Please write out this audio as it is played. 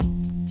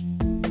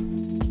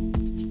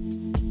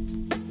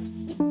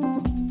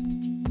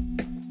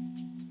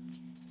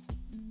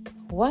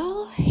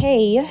Well,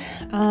 hey,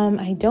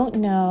 I don't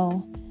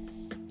know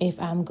if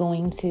I'm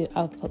going to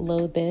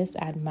upload this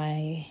as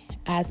my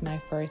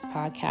first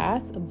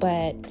podcast,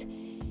 but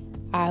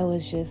I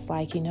was just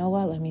like, you know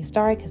what, let me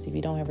start, because if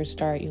you don't ever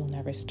start, you'll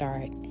never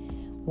start.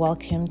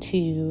 Welcome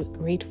to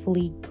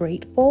Gratefully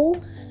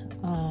Grateful.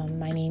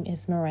 My name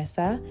is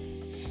Marissa.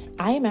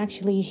 I am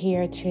actually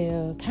here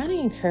to kind of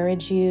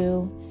encourage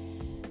you,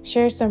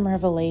 share some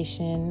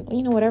revelation,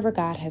 whatever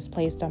God has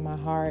placed on my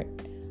heart.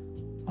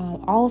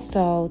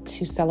 Also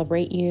to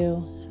celebrate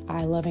you.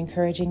 I love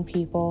encouraging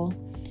people.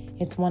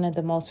 It's one of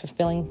the most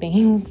fulfilling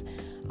things,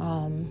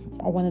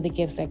 or one of the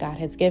gifts that God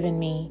has given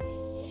me.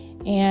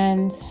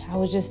 And I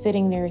was just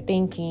sitting there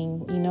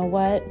thinking, you know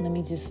what? Let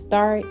me just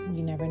start.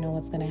 You never know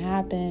what's going to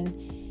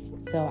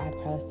happen. So I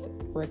press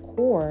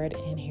record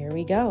and here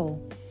we go.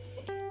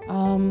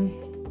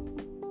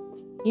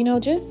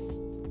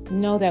 Just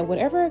know that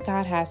whatever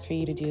God has for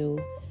you to do,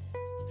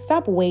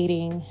 stop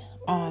waiting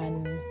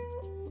on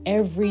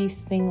every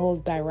single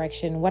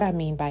direction. What I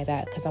mean by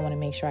that, because I want to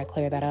make sure I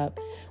clear that up.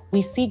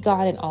 We see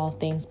God in all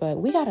things, but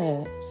we got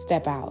to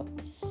step out.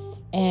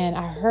 And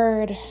I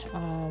heard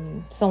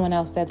someone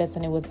else said this,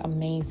 and it was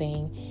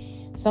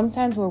amazing.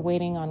 Sometimes we're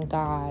waiting on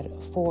God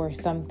for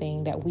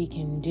something that we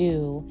can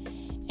do.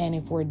 And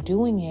if we're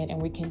doing it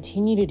and we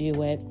continue to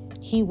do it,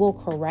 He will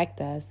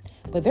correct us.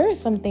 But there are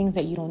some things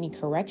that you don't need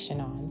correction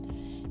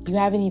on. You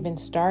haven't even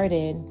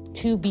started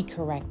to be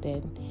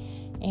corrected.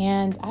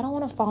 And I don't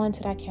want to fall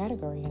into that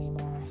category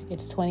anymore.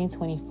 It's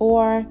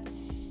 2024,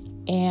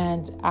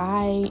 and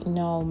I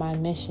know my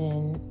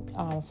mission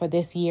for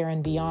this year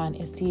and beyond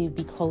is to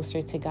be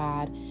closer to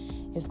God,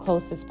 as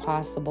close as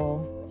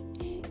possible.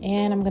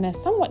 And I'm going to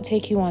somewhat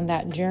take you on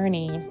that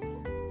journey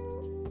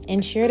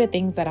and share the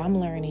things that I'm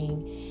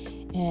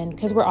learning. And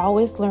because we're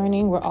always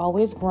learning, we're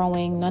always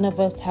growing. None of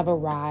us have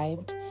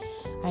arrived.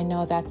 I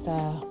know that's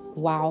a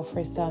wow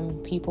for some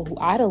people who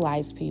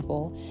idolize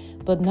people,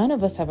 but none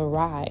of us have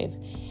arrived.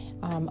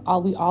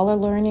 We all are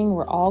learning.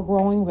 We're all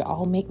growing. We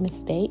all make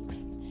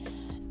mistakes.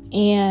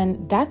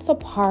 And that's a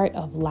part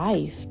of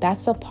life.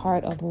 That's a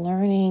part of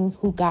learning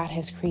who God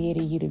has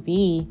created you to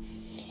be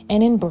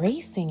and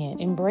embracing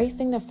it,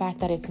 embracing the fact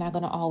that it's not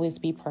going to always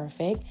be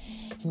perfect,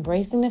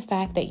 embracing the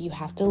fact that you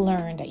have to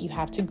learn, that you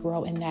have to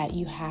grow, and that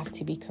you have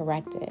to be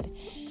corrected.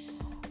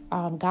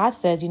 God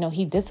says,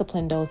 He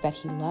disciplined those that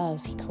He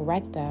loves. He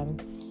correct them.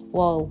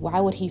 Well, why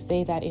would He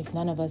say that if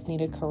none of us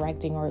needed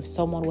correcting, or if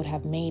someone would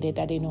have made it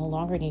that they no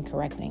longer need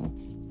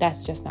correcting?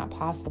 That's just not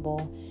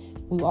possible.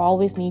 We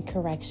always need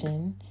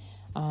correction.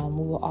 We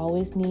will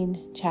always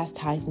need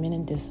chastisement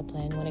and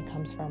discipline when it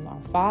comes from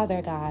our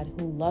Father God,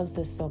 who loves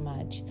us so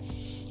much.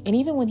 And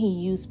even when He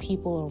used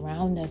people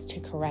around us to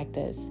correct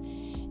us,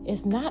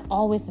 it's not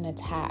always an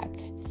attack.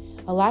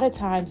 A lot of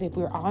times, if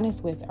we're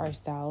honest with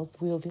ourselves,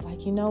 we'll be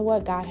like, you know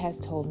what? God has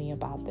told me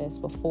about this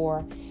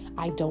before.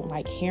 I don't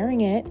like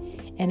hearing it,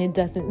 and it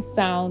doesn't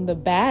sound the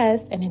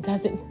best, and it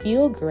doesn't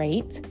feel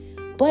great,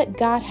 but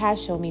God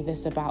has shown me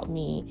this about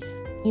me.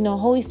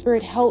 Holy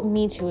Spirit, help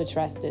me to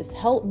address this.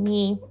 Help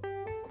me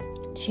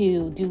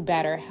to do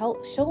better.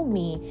 Show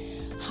me,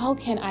 how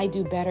can I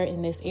do better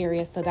in this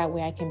area so that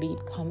way I can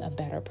become a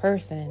better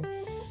person?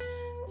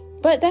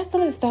 But that's some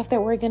of the stuff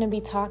that we're going to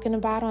be talking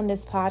about on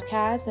this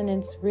podcast. And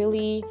it's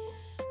really,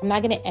 I'm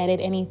not going to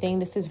edit anything.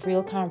 This is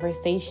real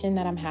conversation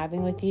that I'm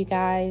having with you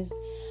guys.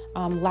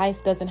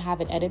 Life doesn't have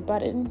an edit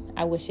button.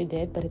 I wish it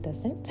did, but it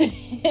doesn't.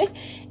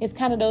 It's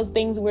kind of those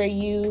things where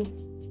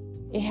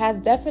it has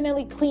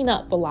definitely cleaned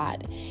up a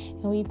lot.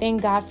 And we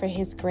thank God for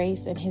His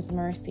grace and His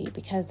mercy,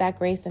 because that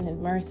grace and His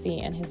mercy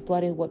and His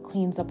blood is what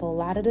cleans up a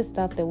lot of the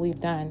stuff that we've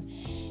done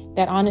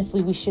that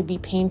honestly we should be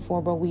paying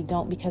for, but we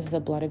don't, because of the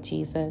blood of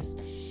Jesus.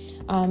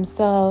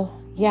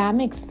 I'm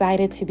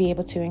excited to be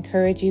able to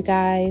encourage you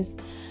guys.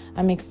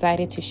 I'm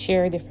excited to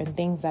share different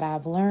things that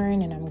I've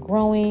learned, and I'm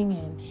growing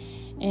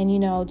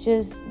and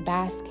just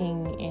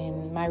basking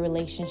in my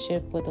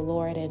relationship with the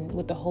Lord and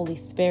with the Holy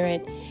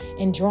Spirit,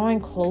 and drawing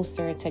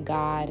closer to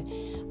God,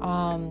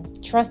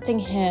 trusting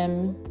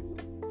Him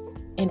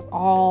in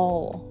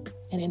all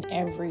and in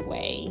every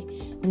way.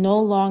 No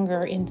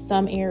longer in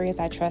some areas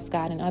I trust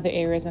God, in other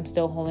areas I'm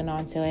still holding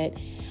on to it.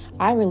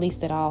 I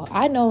released it all.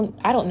 I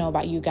don't know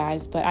about you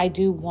guys, but I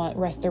do want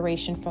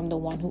restoration from the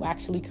one who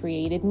actually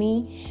created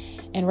me,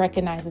 and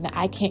recognizing that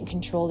I can't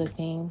control the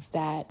things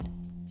that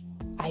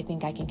I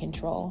think I can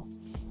control.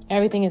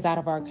 Everything is out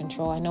of our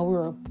control. I know we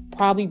were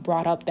probably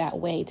brought up that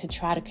way, to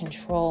try to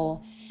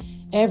control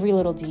every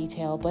little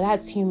detail, but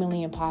that's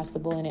humanly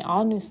impossible. And it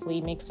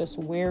honestly makes us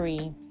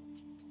weary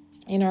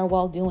in our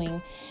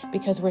well-doing,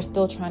 because we're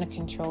still trying to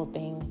control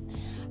things.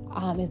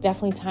 It's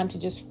definitely time to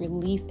just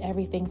release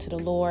everything to the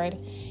Lord,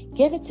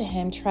 give it to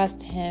Him,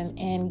 trust Him,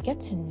 and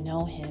get to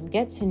know Him.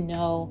 Get to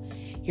know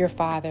your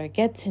Father,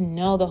 get to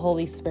know the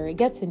Holy Spirit,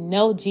 get to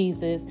know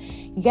Jesus,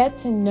 get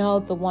to know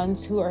the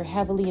ones who are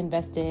heavily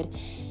invested.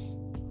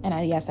 And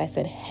I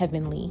said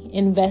heavenly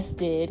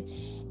invested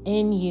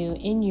in you,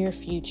 in your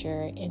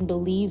future, and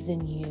believes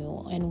in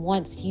you and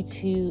wants you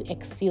to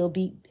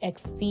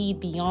exceed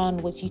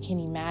beyond what you can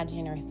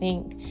imagine or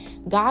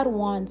think. God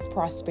wants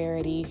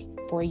prosperity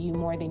for you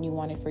more than you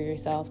want it for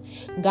yourself.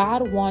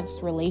 God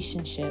wants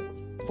relationship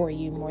for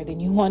you more than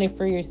you want it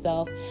for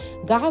yourself.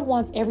 God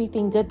wants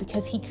everything good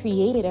because he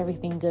created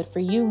everything good for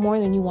you more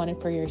than you want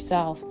it for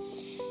yourself.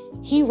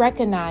 He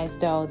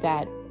recognized, though,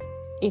 that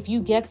if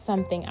you get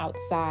something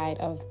outside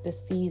of the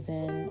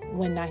season,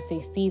 when I say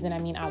season, I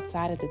mean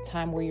outside of the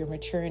time where you're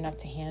mature enough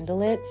to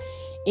handle it,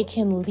 it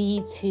can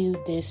lead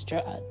to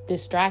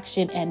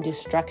distraction and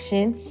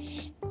destruction.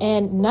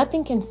 And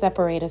nothing can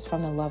separate us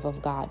from the love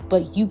of God,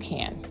 but you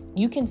can.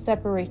 You can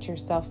separate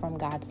yourself from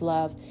God's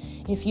love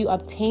if you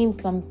obtain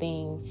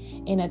something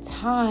in a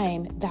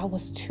time that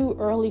was too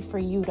early for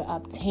you to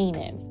obtain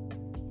it.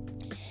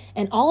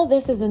 And all of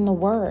this is in the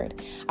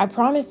Word. I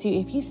promise you,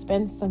 if you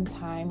spend some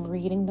time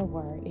reading the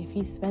Word, if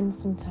you spend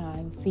some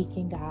time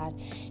seeking God,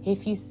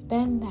 if you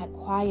spend that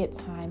quiet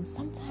time,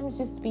 sometimes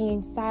just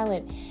being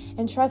silent,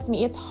 and trust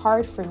me, it's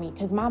hard for me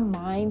because my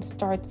mind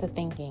starts to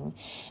thinking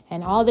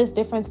and all this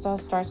different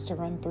stuff starts to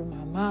run through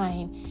my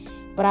mind.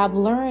 But I've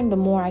learned the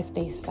more I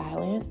stay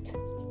silent,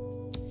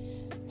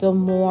 the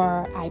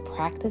more I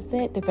practice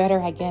it, the better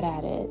I get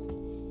at it,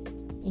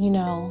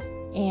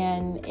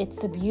 And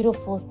it's a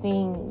beautiful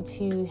thing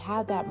to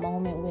have that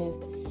moment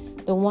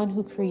with the one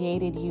who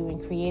created you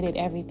and created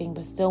everything,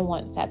 but still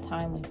wants that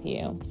time with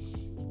you.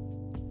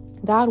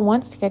 God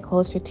wants to get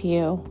closer to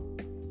you.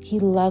 He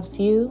loves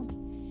you.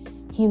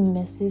 He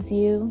misses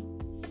you.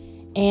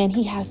 And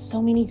he has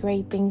so many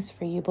great things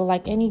for you. But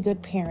like any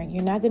good parent,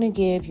 you're not going to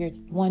give your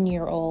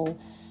 1-year-old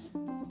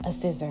a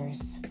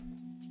scissors.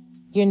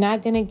 You're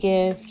not going to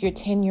give your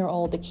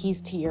 10-year-old the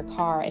keys to your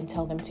car and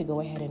tell them to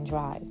go ahead and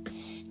drive.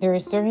 There are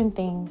certain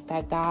things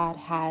that God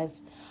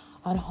has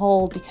on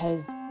hold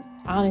because,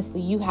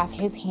 honestly, you have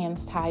his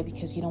hands tied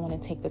because you don't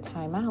want to take the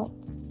time out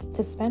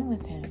to spend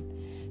with him,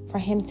 for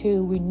him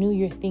to renew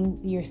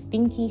your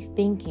stinky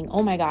thinking.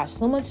 Oh my gosh,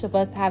 so much of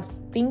us have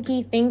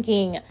stinky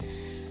thinking.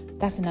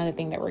 That's another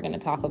thing that we're going to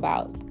talk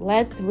about.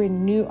 Let's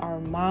renew our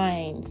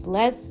minds.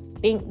 Let's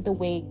think the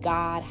way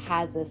God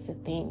has us to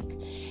think.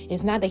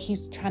 It's not that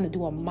he's trying to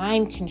do a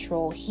mind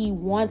control. He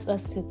wants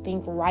us to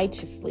think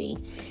righteously.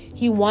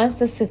 He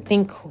wants us to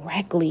think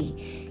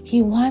correctly.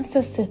 He wants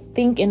us to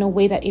think in a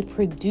way that it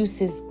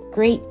produces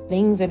great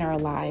things in our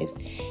lives.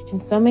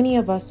 And so many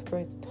of us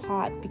were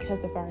taught,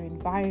 because of our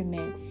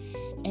environment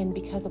and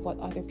because of what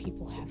other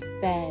people have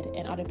said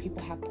and other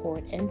people have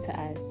poured into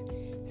us,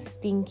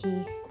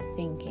 stinky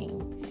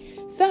thinking.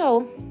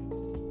 So,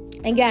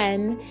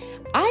 again,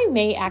 I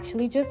may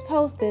actually just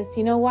post this.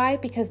 You know why?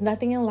 Because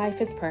nothing in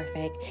life is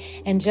perfect.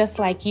 And just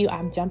like you,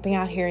 I'm jumping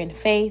out here in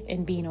faith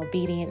and being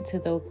obedient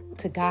to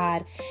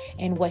God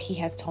and what he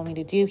has told me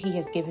to do. He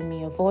has given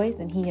me a voice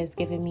and he has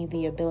given me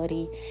the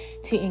ability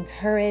to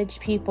encourage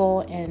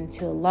people and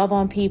to love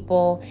on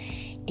people.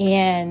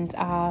 And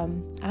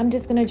I'm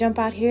just going to jump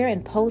out here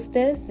and post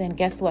this. And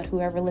guess what?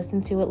 Whoever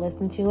listened to it.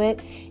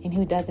 And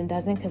who doesn't.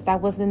 Because that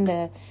wasn't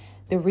the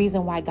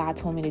reason why God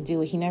told me to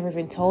do it. He never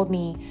even told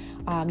me,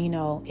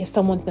 if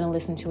someone's going to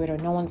listen to it or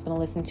no one's going to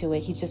listen to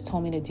it. He just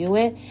told me to do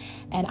it.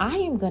 And I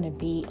am going to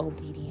be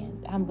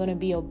obedient. I'm going to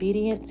be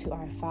obedient to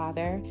our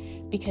Father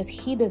because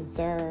he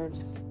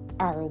deserves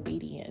our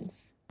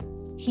obedience.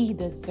 He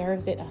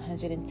deserves it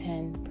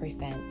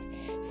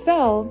 110%.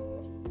 So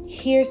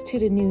here's to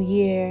the new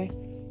year.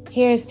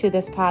 Here's to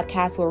this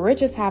podcast where we're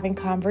just having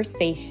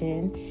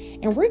conversation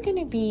and we're going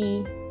to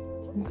be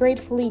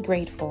gratefully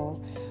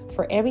grateful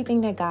for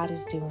everything that God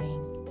is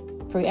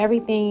doing, for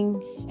every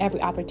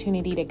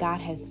opportunity that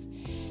God has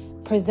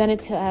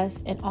presented to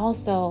us, and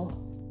also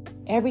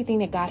everything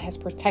that God has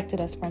protected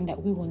us from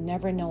that we will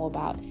never know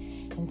about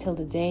until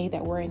the day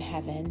that we're in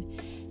heaven.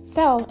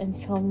 So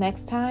until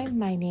next time,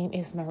 my name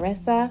is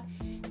Marissa,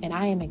 and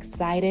I am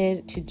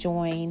excited to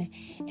join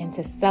and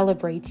to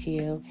celebrate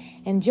you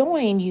and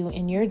join you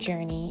in your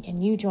journey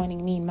and you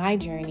joining me in my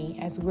journey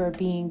as we're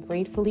being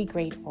gratefully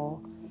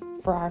grateful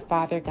for our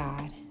Father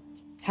God.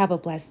 Have a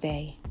blessed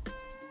day.